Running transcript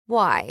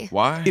Why?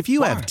 Why? If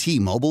you have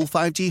T-Mobile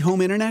 5G home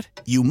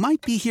internet, you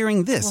might be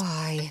hearing this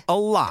Why? a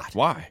lot.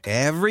 Why?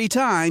 Every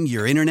time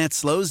your internet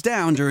slows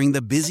down during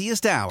the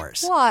busiest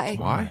hours. Why?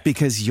 Why?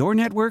 Because your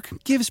network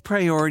gives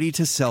priority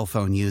to cell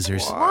phone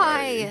users.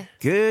 Why?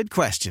 Good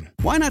question.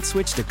 Why not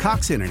switch to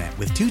Cox Internet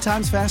with 2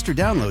 times faster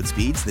download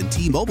speeds than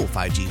T-Mobile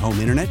 5G home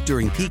internet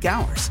during peak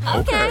hours?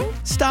 Okay.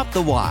 Stop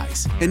the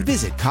whys and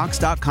visit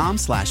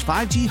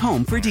cox.com/5G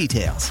home for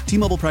details.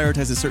 T-Mobile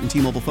prioritizes certain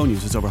T-Mobile phone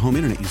users over home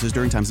internet users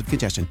during times of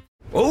congestion.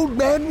 Old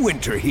Man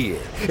Winter here.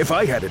 If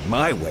I had it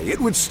my way, it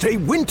would stay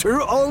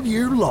winter all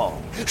year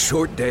long.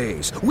 Short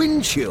days,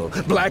 wind chill,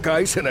 black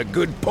ice, and a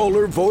good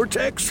polar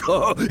vortex.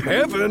 Oh,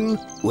 heaven.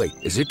 Wait,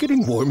 is it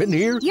getting warm in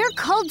here? Your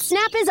cold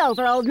snap is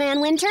over, Old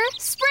Man Winter.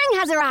 Spring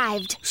has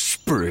arrived.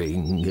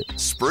 Spring.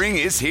 Spring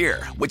is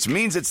here, which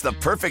means it's the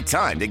perfect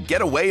time to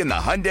get away in the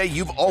Hyundai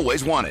you've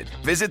always wanted.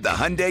 Visit the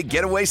Hyundai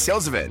Getaway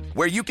Sales Event,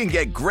 where you can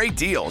get great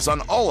deals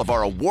on all of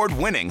our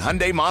award-winning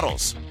Hyundai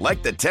models,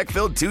 like the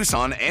tech-filled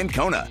Tucson and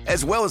Kona,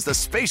 as well as the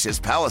spacious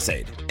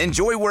Palisade.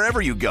 Enjoy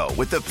wherever you go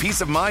with the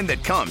peace of mind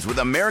that comes with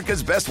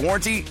America's best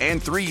warranty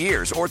and 3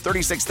 years or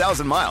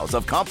 36,000 miles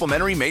of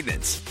complimentary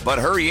maintenance. But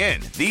hurry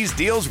in, these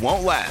deals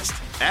won't last.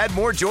 Add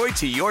more joy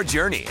to your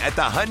journey at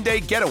the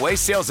Hyundai Getaway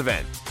Sales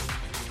Event.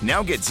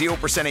 Now get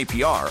 0%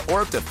 APR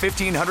or up to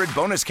 $1,500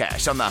 bonus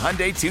cash on the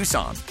Hyundai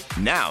Tucson.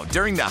 Now,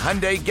 during the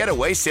Hyundai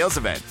Getaway Sales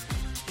Event.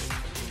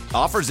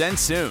 Offers end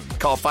soon.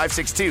 Call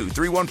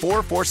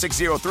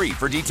 562-314-4603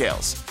 for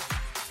details.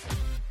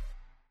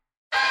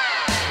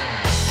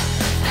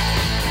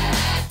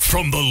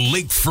 From the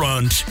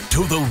lakefront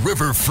to the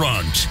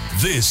riverfront,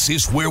 this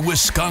is where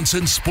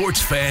Wisconsin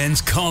sports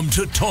fans come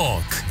to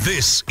talk.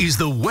 This is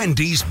the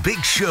Wendy's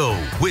Big Show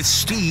with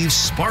Steve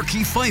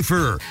Sparky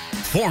Pfeiffer,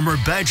 former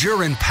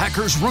Badger and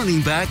Packers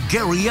running back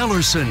Gary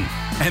Ellerson,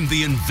 and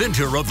the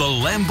inventor of the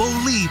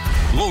Lambeau Leap,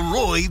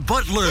 Leroy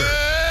Butler.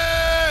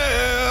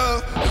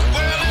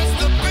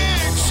 It's the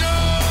Big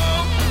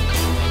Show.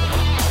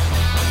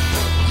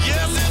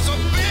 Yes, it's a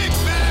big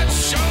bad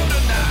show tonight.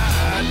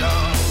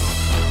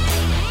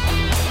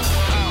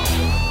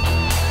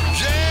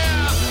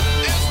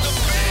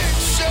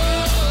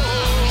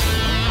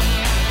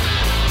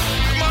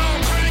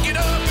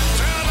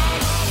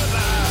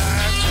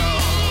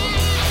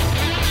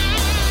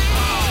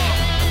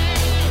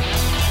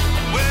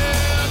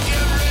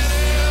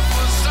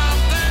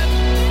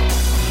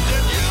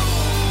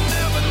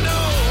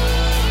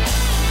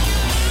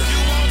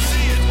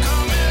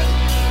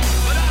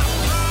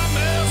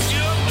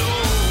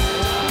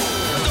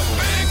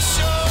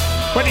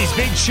 Wendy's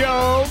Big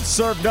Show,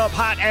 served up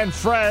hot and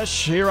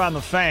fresh here on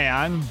The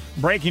Fan.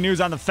 Breaking news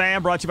on The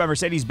Fan, brought to you by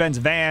Mercedes-Benz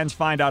Vans.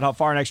 Find out how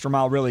far an extra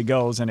mile really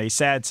goes, and a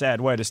sad,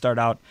 sad way to start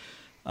out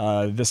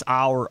this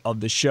hour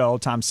of the show.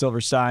 Tom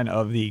Silverstein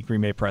of the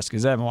Green Bay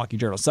Press-Gazette, Milwaukee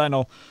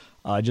Journal-Sentinel,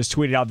 just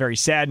tweeted out very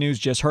sad news.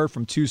 Just heard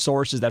from 2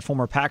 sources that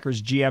former Packers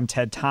GM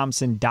Ted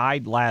Thompson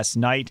died last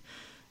night.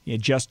 He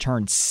had just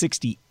turned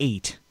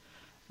 68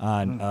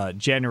 on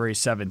January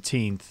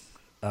 17th.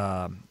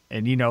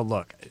 And, you know,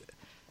 look,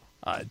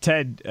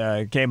 Ted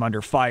came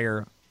under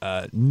fire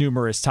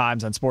numerous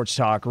times on sports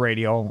talk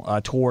radio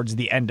towards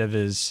the end of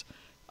his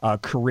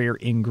career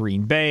in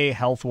Green Bay.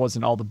 Health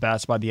wasn't all the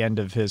best by the end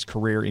of his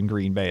career in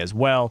Green Bay as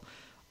well.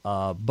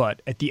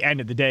 But at the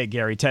end of the day,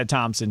 Gary, Ted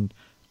Thompson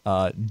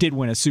did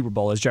win a Super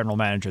Bowl as general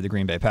manager of the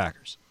Green Bay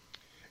Packers.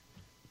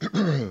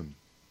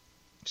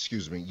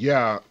 Excuse me.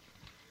 Yeah.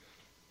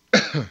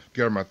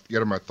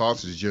 Getting my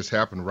thoughts. It just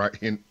happened right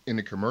in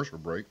the commercial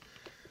break.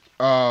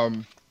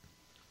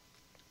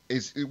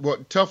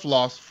 Tough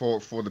loss for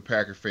the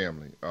Packer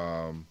family.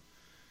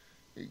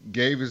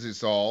 Gave us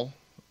its all.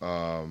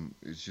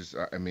 It's just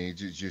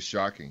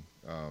shocking.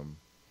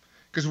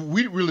 Because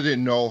we really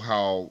didn't know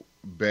how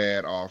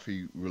bad off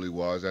he really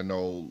was. I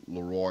know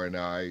Leroy and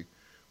I,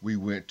 we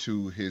went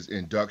to his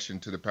induction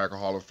to the Packer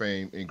Hall of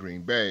Fame in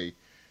Green Bay,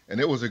 and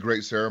it was a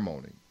great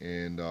ceremony.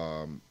 And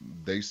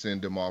they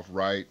send him off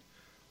right.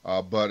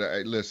 But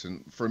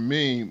listen, for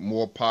me,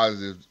 more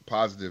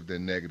positive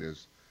than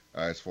negatives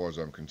as far as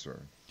I'm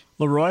concerned.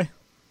 Leroy?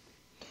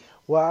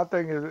 Well, I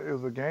think it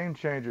was a game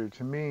changer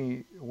to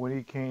me when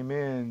he came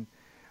in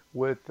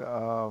with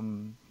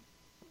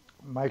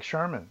Mike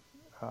Sherman.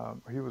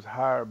 He was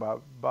hired by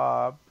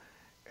Bob.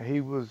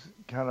 He was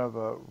kind of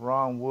a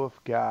Ron Wolf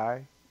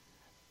guy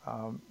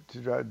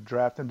to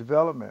draft and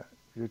development.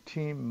 Your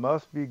team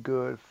must be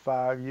good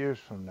 5 years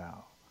from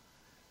now.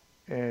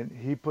 And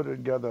he put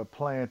together a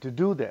plan to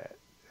do that.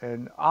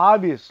 And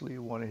obviously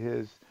one of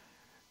his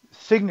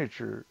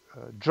signature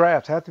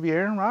drafts have to be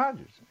Aaron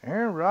Rodgers.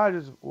 Aaron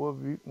Rodgers will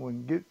be,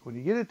 when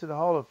you get into the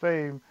Hall of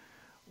Fame,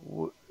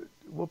 we'll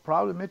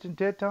probably mention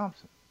Ted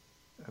Thompson.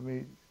 I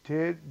mean,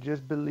 Ted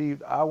just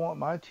believed, I want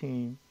my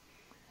team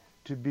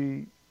to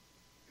be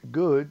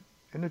good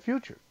in the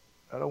future.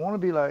 I don't want to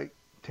be like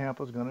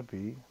Tampa's going to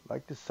be,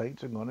 like the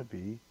Saints are going to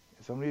be.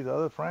 Some of these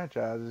other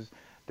franchises,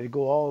 they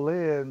go all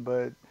in,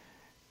 but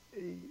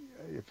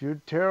if you're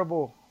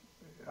terrible,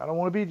 I don't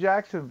want to be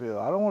Jacksonville.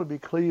 I don't want to be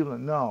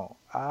Cleveland. No,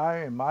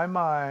 in my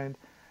mind,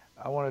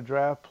 I want to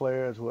draft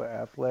players who are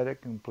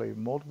athletic and play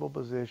multiple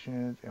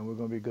positions, and we're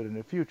going to be good in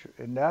the future.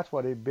 And that's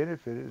why they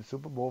benefited in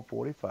Super Bowl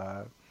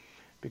 45,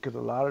 because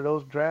a lot of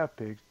those draft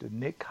picks, the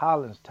Nick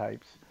Collins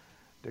types,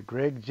 the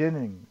Greg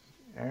Jennings,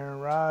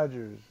 Aaron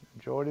Rodgers,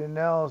 Jordan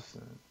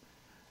Nelson,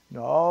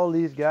 all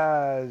these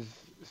guys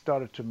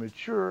started to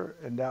mature,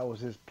 and that was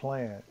his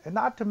plan. And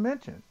not to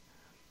mention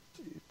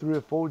 3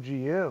 or 4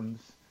 GMs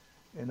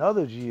and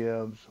other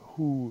GMs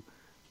who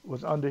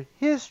was under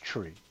his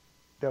tree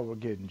that were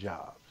getting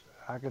jobs.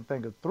 I can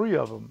think of 3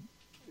 of them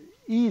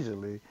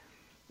easily.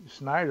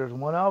 Snyder's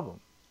one of them.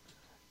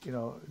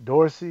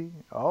 Dorsey,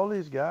 all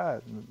these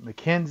guys,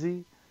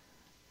 McKenzie,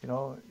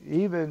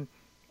 even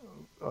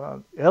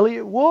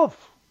Elliott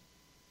Wolf,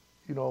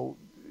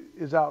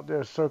 is out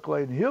there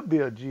circulating. He'll be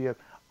a GM.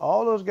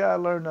 All those guys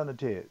learned under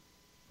Ted.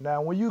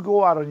 Now, when you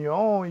go out on your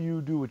own,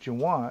 you do what you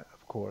want,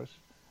 of course,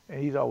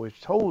 and he's always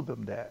told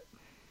them that.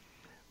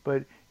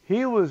 But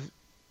he was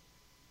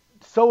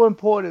so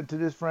important to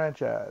this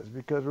franchise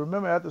because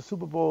remember, after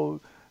Super Bowl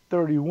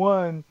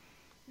 31,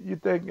 you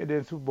think, and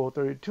then Super Bowl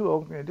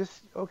 32,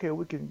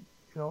 we can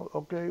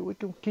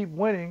keep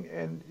winning,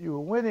 and you were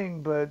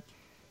winning, but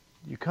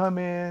you come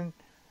in,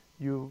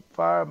 you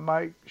fire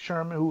Mike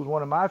Sherman, who was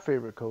one of my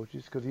favorite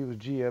coaches because he was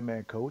GM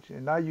and coach,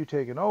 and now you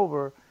taking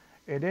over,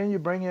 and then you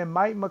bring in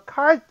Mike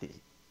McCarthy,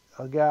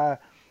 a guy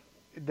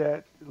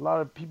that a lot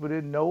of people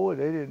didn't know,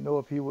 they didn't know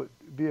if he would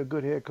be a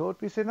good head coach.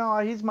 But he said, no,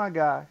 he's my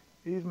guy.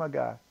 He's my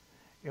guy.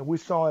 And we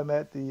saw him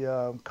at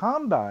the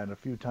Combine a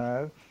few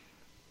times,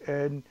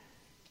 and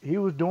he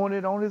was doing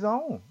it on his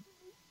own.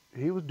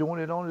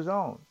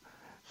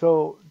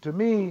 So to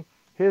me,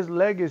 his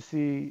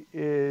legacy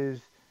is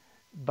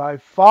by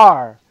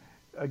far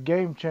a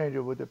game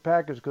changer with the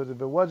Packers, because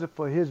if it wasn't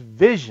for his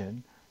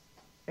vision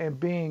and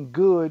being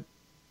good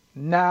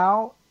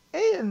now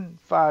and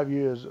 5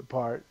 years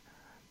apart,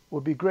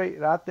 would be great.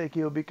 And I think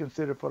he'll be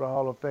considered for the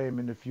Hall of Fame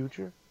in the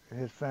future. And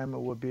his family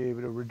will be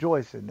able to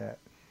rejoice in that.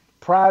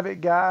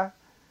 Private guy,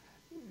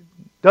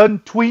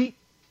 doesn't tweet,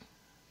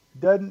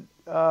 doesn't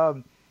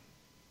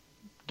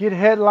get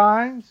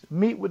headlines,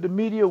 meet with the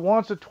media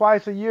once or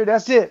twice a year.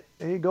 That's it.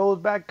 And he goes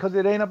back because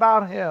it ain't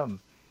about him.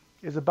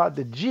 It's about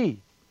the G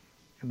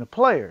and the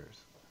players.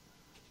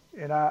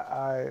 And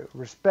I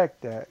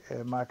respect that.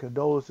 And my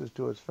condolences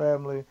to his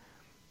family.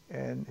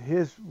 And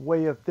his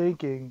way of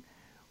thinking,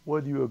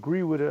 whether you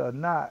agree with it or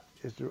not,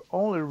 is the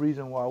only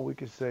reason why we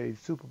can say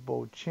Super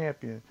Bowl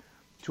champion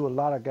to a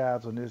lot of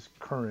guys on this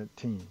current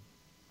team.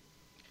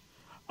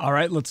 All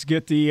right, let's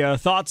get the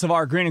thoughts of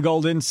our Green and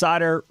Gold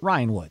insider,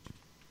 Ryan Wood.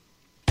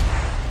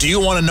 Do you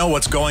want to know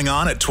what's going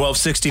on at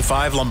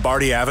 1265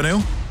 Lombardi Avenue?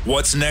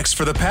 What's next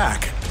for the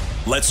Pack?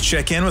 Let's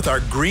check in with our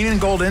Green and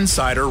Gold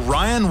insider,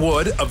 Ryan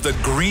Wood of the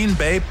Green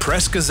Bay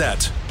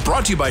Press-Gazette.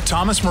 Brought to you by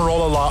Thomas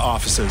Marola Law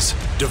Offices.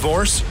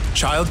 Divorce,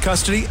 child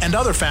custody, and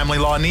other family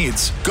law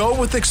needs. Go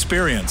with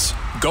experience.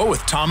 Go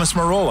with Thomas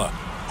Marola.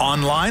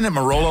 Online at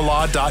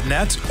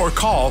marolalaw.net or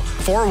call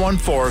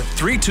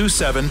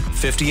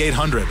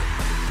 414-327-5800.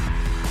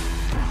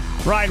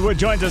 Ryan Wood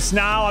joins us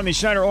now on the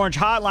Schneider Orange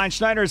Hotline.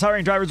 Schneider is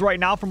hiring drivers right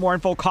now. For more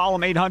info, call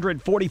them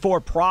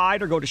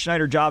 844-PRIDE or go to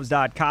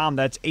SchneiderJobs.com.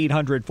 That's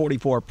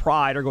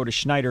 844-PRIDE or go to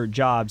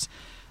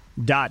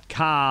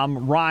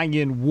SchneiderJobs.com.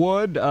 Ryan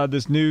Wood,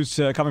 this news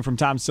coming from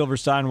Tom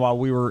Silverstein while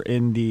we were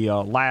in the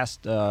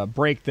last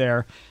break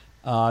there.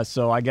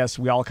 So I guess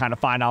we all kind of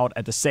find out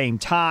at the same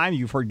time.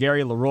 You've heard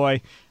Gary Leroy.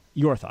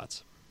 Your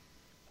thoughts?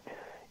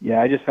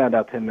 Yeah, I just found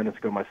out 10 minutes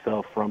ago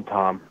myself from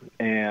Tom,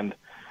 and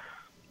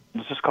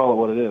let's just call it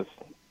what it is.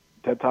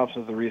 Ted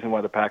Thompson's the reason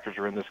why the Packers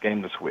are in this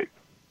game this week.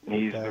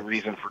 He's the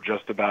reason for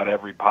just about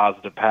every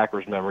positive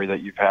Packers memory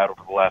that you've had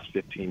over the last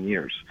 15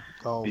 years.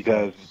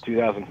 Because in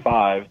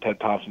 2005, Ted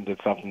Thompson did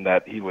something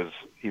that he was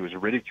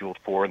ridiculed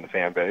for in the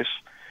fan base.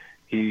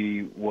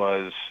 He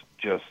was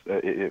just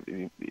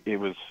it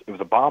was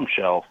a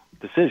bombshell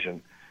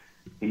decision.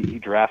 He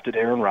drafted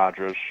Aaron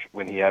Rodgers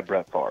when he had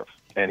Brett Favre,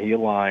 and he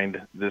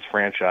aligned this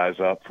franchise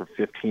up for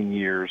 15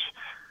 years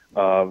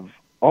of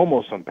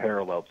almost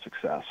unparalleled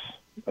success.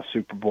 A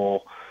Super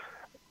Bowl,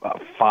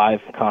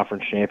 5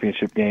 conference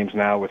championship games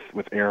now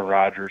with Aaron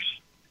Rodgers,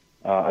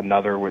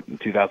 another with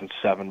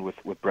 2007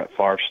 with Brett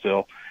Favre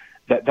still.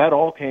 That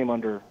all came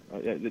under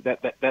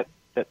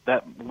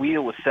that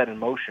wheel was set in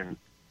motion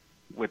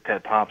with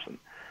Ted Thompson.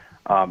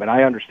 And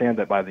I understand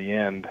that by the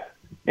end,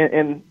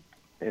 and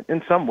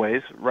in some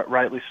ways,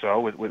 rightly so,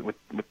 with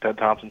Ted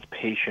Thompson's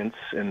patience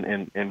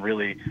and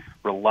really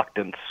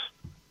reluctance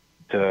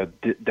to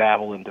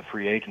dabble into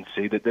free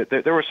agency, that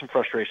there were some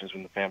frustrations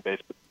from the fan base,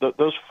 but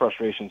those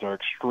frustrations are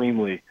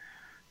extremely,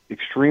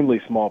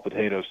 extremely small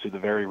potatoes to the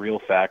very real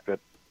fact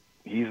that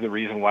he's the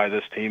reason why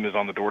this team is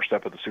on the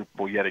doorstep of the Super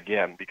Bowl yet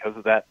again, because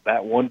of that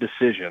one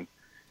decision,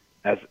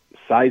 as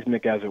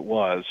seismic as it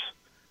was,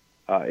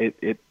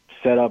 it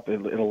set up,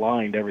 it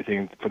aligned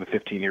everything for the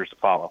 15 years to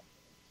follow.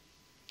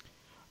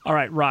 All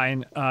right,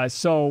 Ryan.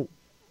 So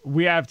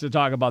we have to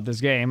talk about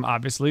this game,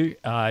 obviously,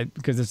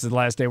 because this is the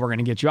last day we're going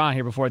to get you on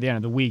here before the end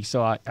of the week.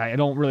 So I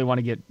don't really want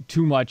to get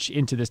too much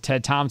into this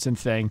Ted Thompson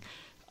thing.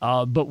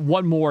 But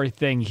one more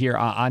thing here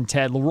on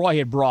Ted. Leroy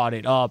had brought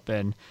it up,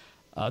 and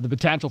the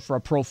potential for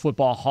a Pro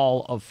Football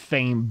Hall of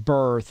Fame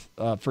berth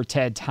for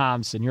Ted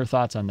Thompson. Your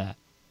thoughts on that?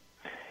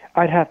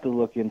 I'd have to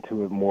look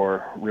into it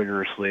more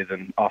rigorously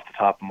than off the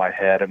top of my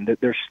head. I mean,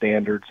 there's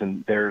standards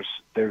and there's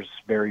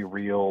very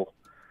real,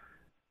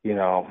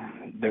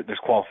 there's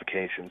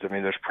qualifications. I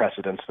mean, there's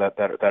precedents that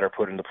are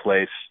put into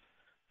place.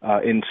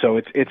 And so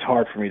it's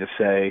hard for me to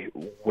say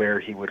where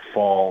he would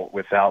fall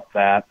without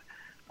that.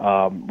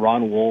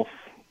 Ron Wolf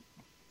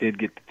did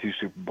get the 2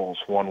 Super Bowls,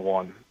 won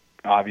one.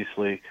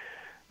 Obviously,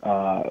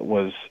 had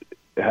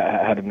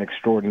an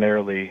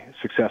extraordinarily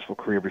successful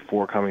career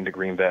before coming to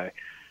Green Bay.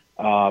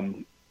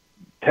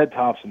 Ted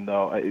Thompson,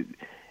 though,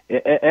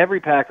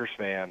 every Packers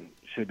fan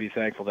should be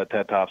thankful that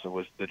Ted Thompson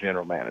was the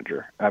general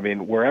manager. I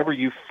mean, wherever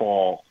you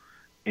fall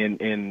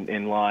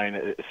in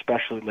line,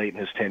 especially late in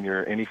his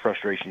tenure, any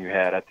frustration you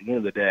had, at the end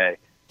of the day,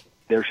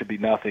 there should be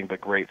nothing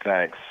but great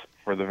thanks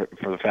for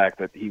the fact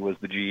that he was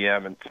the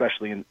GM, and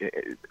especially in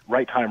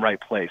right time, right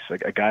place.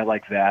 A guy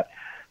like that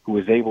who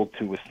was able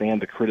to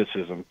withstand the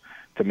criticism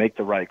to make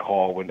the right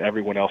call when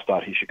everyone else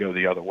thought he should go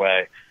the other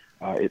way.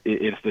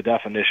 It's the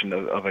definition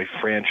of a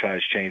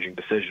franchise-changing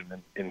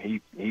decision, and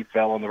he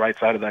fell on the right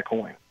side of that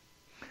coin.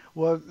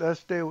 Well,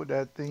 let's stay with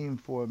that theme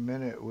for a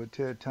minute with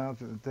Ted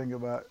Thompson and think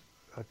about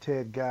a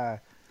Ted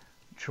guy,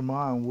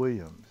 Tramon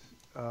Williams,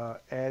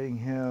 adding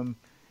him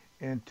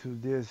into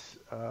this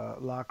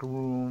locker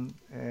room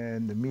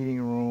and the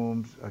meeting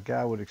rooms, a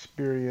guy with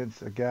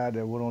experience, a guy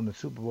that went on the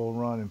Super Bowl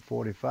run in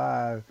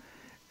 '45,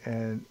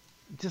 and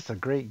just a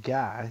great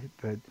guy.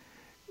 But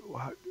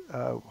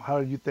how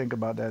do you think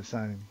about that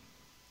signing?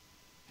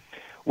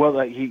 Well,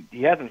 he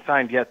hasn't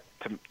signed yet,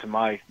 to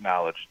my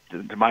knowledge.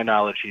 To my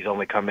knowledge, he's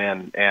only come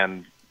in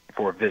and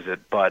for a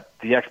visit. But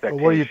the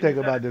expectation. What do you think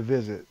about the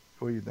visit?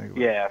 What do you think about?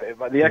 Yeah,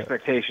 the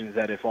expectation is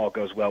that if all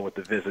goes well with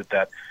the visit,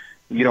 that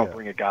you don't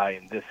bring a guy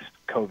in this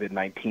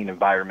COVID-19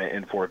 environment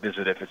in for a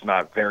visit if it's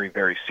not very,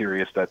 very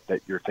serious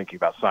that you're thinking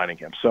about signing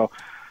him. So,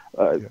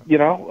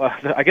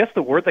 I guess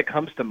the word that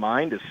comes to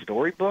mind is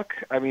storybook.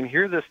 I mean,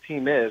 here this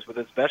team is with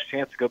its best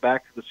chance to go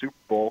back to the Super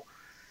Bowl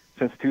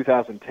since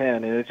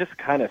 2010, and it just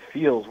kind of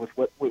feels with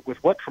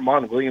what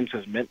Tramon Williams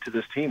has meant to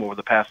this team over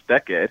the past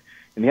decade,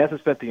 and he hasn't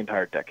spent the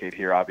entire decade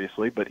here,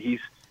 obviously, but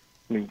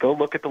go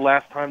look at the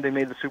last time they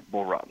made the Super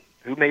Bowl run.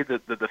 Who made the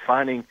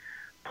defining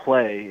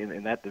play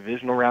in that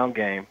divisional round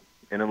game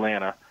in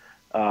Atlanta?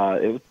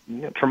 It was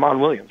Tramon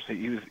Williams.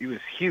 He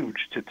was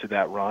huge to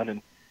that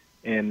run,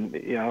 and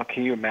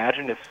can you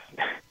imagine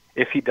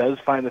if he does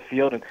find the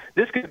field? And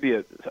this could be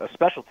a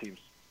special teams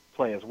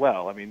play as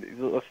well. I mean,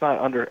 let's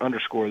not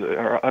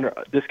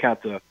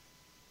discount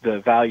the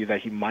value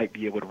that he might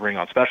be able to bring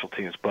on special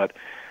teams. But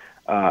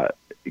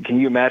can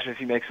you imagine if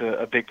he makes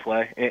a big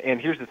play? And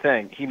here's the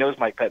thing: he knows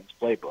Mike Pettine's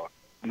playbook.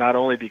 Not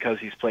only because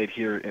he's played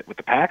here with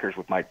the Packers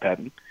with Mike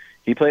Pettine,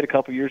 he played a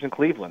couple years in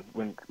Cleveland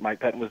when Mike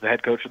Pettine was the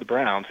head coach of the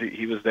Browns.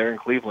 He was there in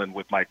Cleveland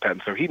with Mike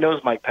Pettine, so he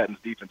knows Mike Pettine's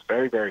defense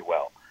very, very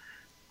well.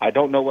 I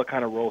don't know what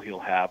kind of role he'll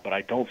have, but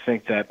I don't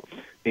think that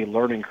a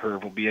learning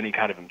curve will be any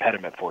kind of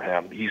impediment for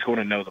him. He's going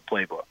to know the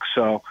playbook.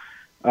 So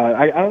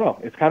I don't know.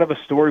 It's kind of a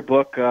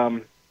storybook,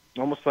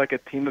 almost like a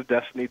team of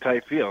destiny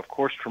type feel. Of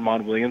course,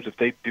 Tramon Williams, if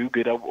they do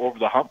get over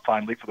the hump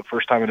finally for the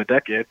first time in a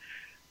decade,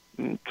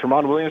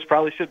 Tramon Williams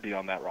probably should be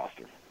on that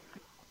roster.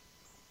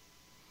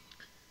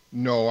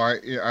 No,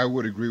 I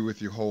would agree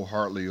with you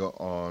wholeheartedly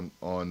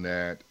on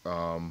that.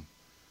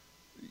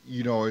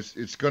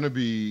 It's going to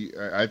be,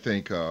 I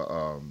think,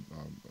 a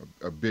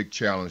big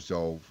challenge,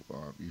 though.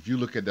 If you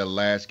look at the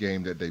last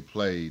game that they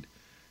played,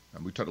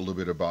 and we talked a little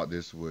bit about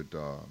this with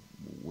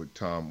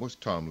Tom. What's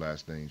Tom's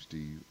last name,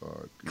 Steve?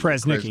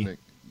 Kresnicki.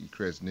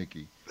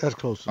 Kresnicki. That's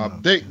close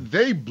enough. They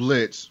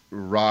blitzed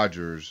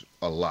Rodgers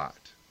a lot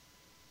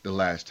the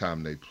last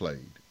time they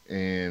played,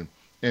 and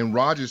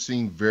Rodgers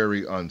seemed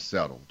very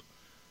unsettled.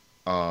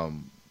 I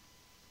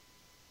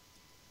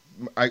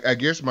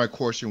guess my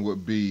question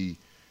would be,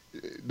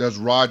 does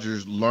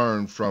Rodgers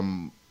learn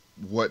from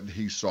what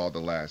he saw the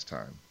last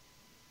time?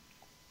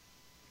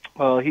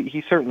 Well,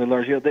 he certainly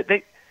learns.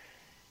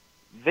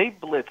 They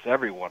blitz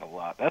everyone a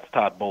lot. That's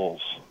Todd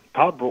Bowles.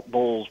 Todd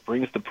Bowles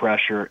brings the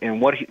pressure, and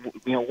one of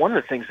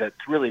the things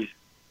that's really,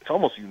 it's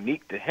almost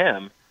unique to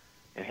him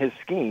and his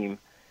scheme,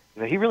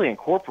 is that he really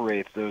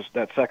incorporates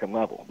that second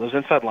level. Those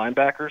inside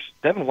linebackers.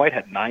 Devin White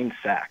had 9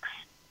 sacks.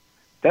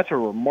 That's a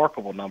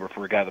remarkable number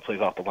for a guy that plays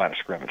off the line of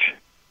scrimmage.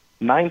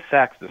 9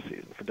 sacks this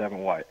season for Devin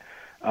White.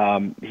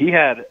 He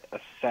had a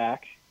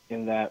sack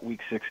in that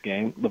Week 6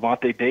 game.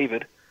 Levante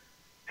David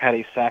had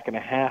a sack and a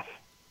half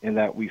in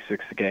that Week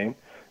 6 game.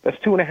 That's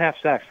 2.5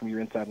 sacks from your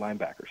inside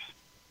linebackers.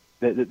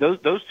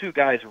 Those two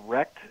guys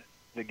wrecked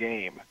the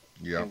game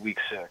in Week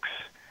 6.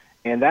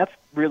 And that's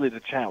really the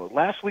challenge.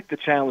 Last week the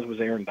challenge was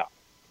Aaron Donald.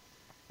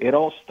 It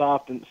all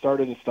started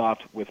and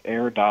stopped with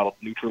Aaron Donald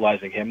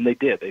neutralizing him. And they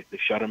did. They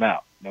shut him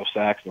out. No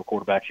sacks, no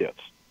quarterback hits.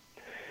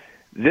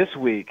 This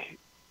week,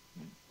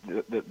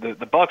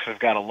 the Bucs have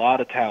got a lot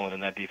of talent in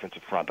that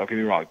defensive front. Don't get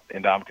me wrong.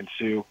 Ndamukong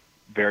Suh,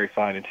 very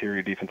fine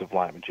interior defensive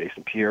linemen.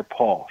 Jason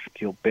Pierre-Paul,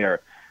 Shaquille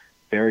Barrett,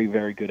 very,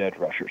 very good edge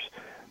rushers.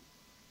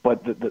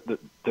 But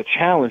the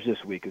challenge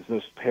this week is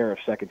those pair of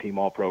second-team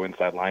All-Pro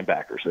inside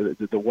linebackers.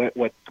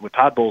 What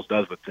Todd Bowles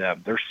does with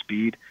them, their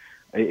speed,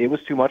 it was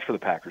too much for the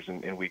Packers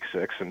in Week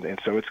 6, and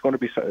so it's going to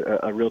be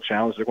a real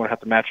challenge they're going to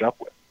have to match up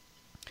with.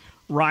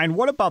 Ryan,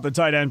 what about the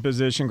tight end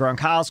position?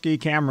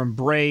 Gronkowski, Cameron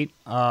Brate.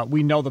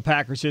 We know the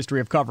Packers' history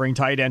of covering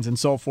tight ends and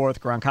so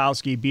forth.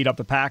 Gronkowski beat up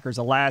the Packers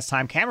the last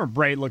time. Cameron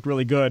Brate looked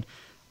really good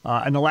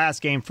in the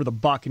last game for the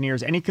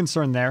Buccaneers. Any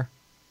concern there?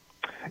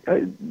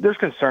 There's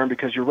concern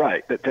because you're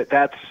right.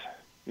 That's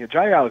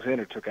Jair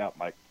Alexander took out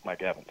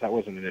Mike Evans. That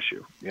wasn't an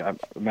issue. I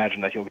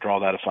imagine that he'll draw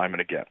that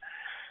assignment again.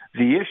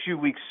 The issue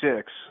Week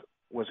 6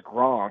 was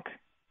Gronk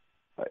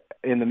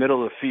in the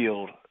middle of the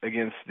field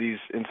against these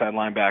inside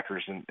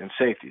linebackers and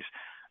safeties.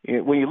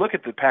 When you look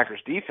at the Packers'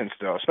 defense,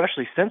 though,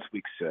 especially since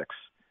Week 6,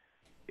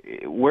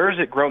 where has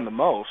it grown the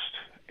most?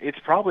 It's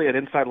probably at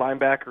inside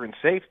linebacker and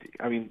safety.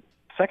 I mean,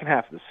 second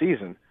half of the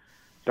season,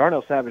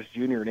 Darnell Savage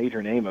Jr. and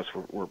Adrian Amos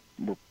were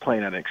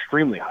playing at an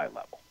extremely high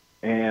level.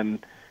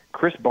 And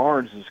Chris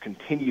Barnes'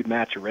 continued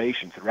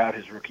maturation throughout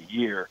his rookie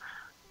year,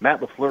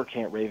 Matt LaFleur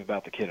can't rave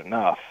about the kid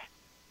enough.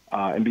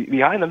 And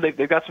behind them,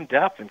 they've got some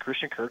depth. And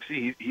Christian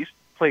Kirksey, he's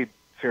played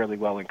fairly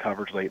well in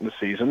coverage late in the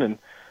season. And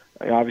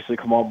obviously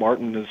Kamal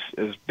Martin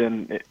has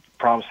been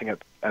promising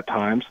at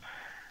times.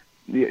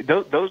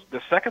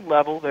 The second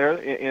level there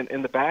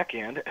in the back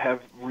end have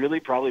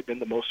really probably been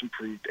the most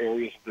improved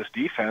areas of this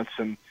defense.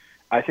 And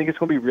I think it's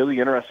going to be really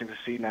interesting to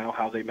see now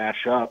how they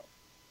match up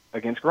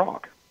against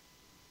Gronk.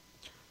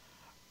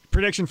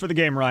 Prediction for the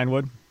game, Ryan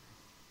Wood?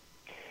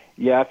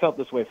 Yeah, I felt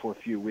this way for a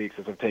few weeks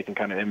as I've taken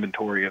kind of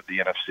inventory of the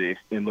NFC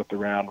and looked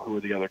around who are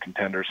the other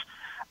contenders.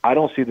 I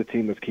don't see the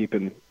team that's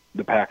keeping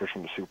the Packers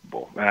from the Super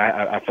Bowl. And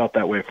I felt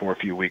that way for a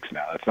few weeks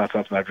now. It's not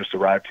something I've just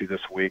arrived to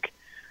this week.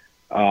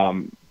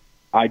 I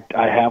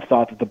have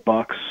thought that the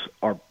Bucs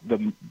are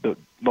the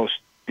most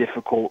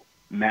difficult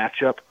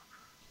matchup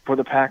for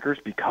the Packers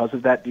because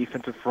of that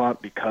defensive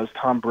front, because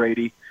Tom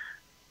Brady.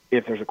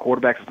 If there's a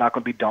quarterback that's not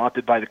going to be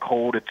daunted by the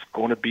cold, it's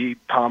going to be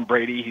Tom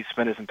Brady. He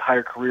spent his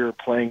entire career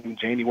playing in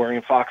January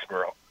in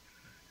Foxborough.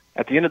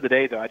 At the end of the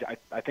day, though,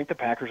 I think the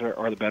Packers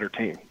are the better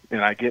team.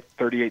 And I get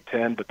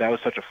 38-10, but that was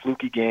such a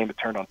fluky game. It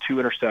turned on 2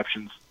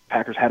 interceptions.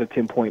 Packers had a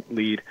 10-point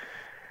lead.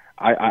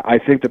 I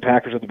think the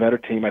Packers are the better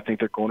team. I think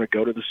they're going to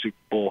go to the Super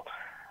Bowl.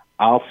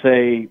 I'll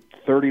say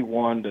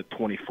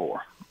 31-24.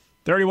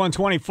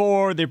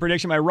 31-24, the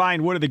prediction by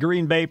Ryan Wood of the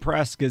Green Bay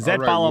Press Gazette.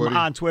 Right, follow Woody. him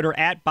on Twitter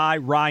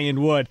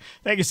 @ByRyanWood.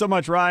 Thank you so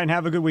much, Ryan.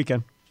 Have a good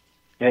weekend.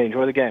 Hey,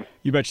 enjoy the game.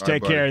 You bet you. All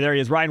right, Take care. There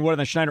he is, Ryan Wood on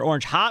the Schneider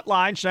Orange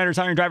Hotline. Schneider's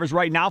hiring drivers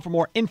right now. For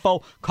more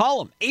info,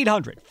 call them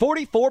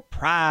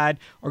 800-44-PRIDE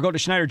or go to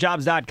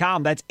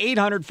SchneiderJobs.com. That's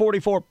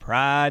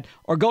 800-44-PRIDE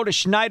or go to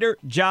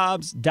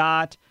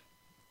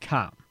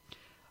SchneiderJobs.com.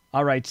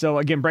 All right, so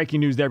again,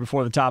 breaking news there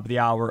before the top of the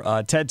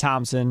hour. Ted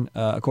Thompson,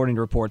 according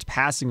to reports,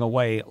 passing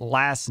away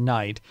last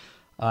night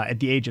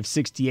at the age of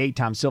 68.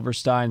 Tom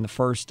Silverstein, the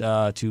first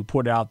to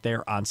put it out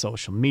there on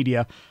social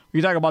media. We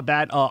can talk about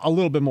that a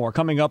little bit more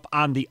coming up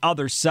on the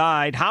other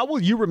side. How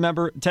will you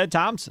remember Ted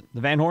Thompson?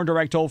 The Van Horn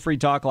Direct toll-free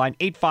talk line,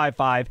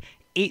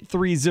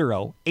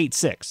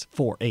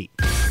 855-830-8648.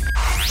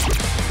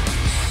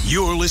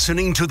 You're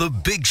listening to the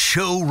Big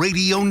Show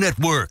Radio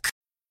Network.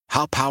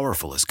 How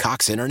powerful is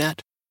Cox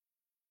Internet?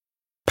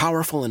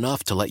 Powerful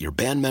enough to let your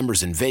band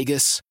members in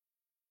Vegas,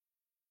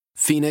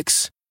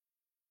 Phoenix,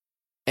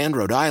 and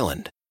Rhode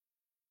Island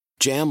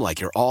jam like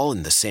you're all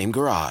in the same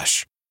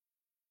garage.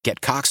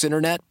 Get Cox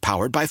Internet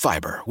powered by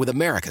fiber with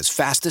America's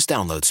fastest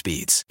download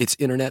speeds. It's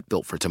internet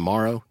built for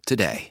tomorrow,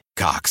 today.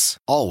 Cox,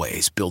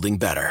 always building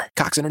better.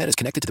 Cox Internet is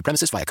connected to the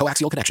premises via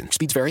coaxial connection.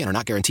 Speeds vary and are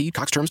not guaranteed.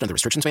 Cox terms and other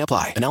restrictions may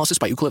apply. Analysis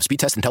by Ookla of Speed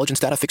Test Intelligence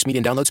Data. Fixed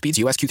median download speeds.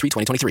 US Q3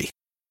 2023.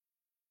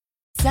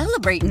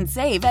 Celebrate and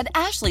save at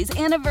Ashley's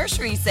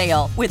Anniversary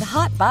Sale. With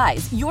Hot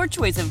Buys, your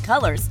choice of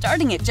colors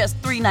starting at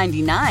just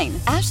 $3.99.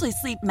 Ashley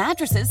Sleep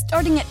mattresses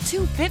starting at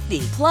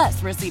 $2.50.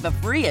 Plus, receive a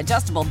free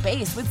adjustable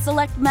base with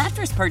select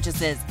mattress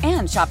purchases.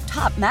 And shop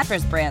top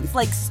mattress brands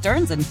like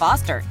Stearns &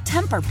 Foster,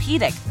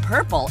 Tempur-Pedic,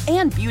 Purple,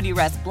 and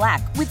Beautyrest Black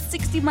with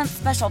 60-month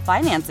special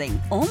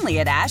financing.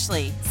 Only at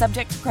Ashley.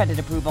 Subject to credit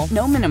approval.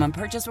 No minimum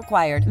purchase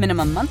required.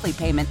 Minimum monthly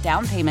payment,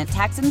 down payment,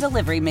 tax, and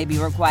delivery may be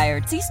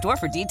required. See store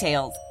for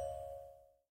details.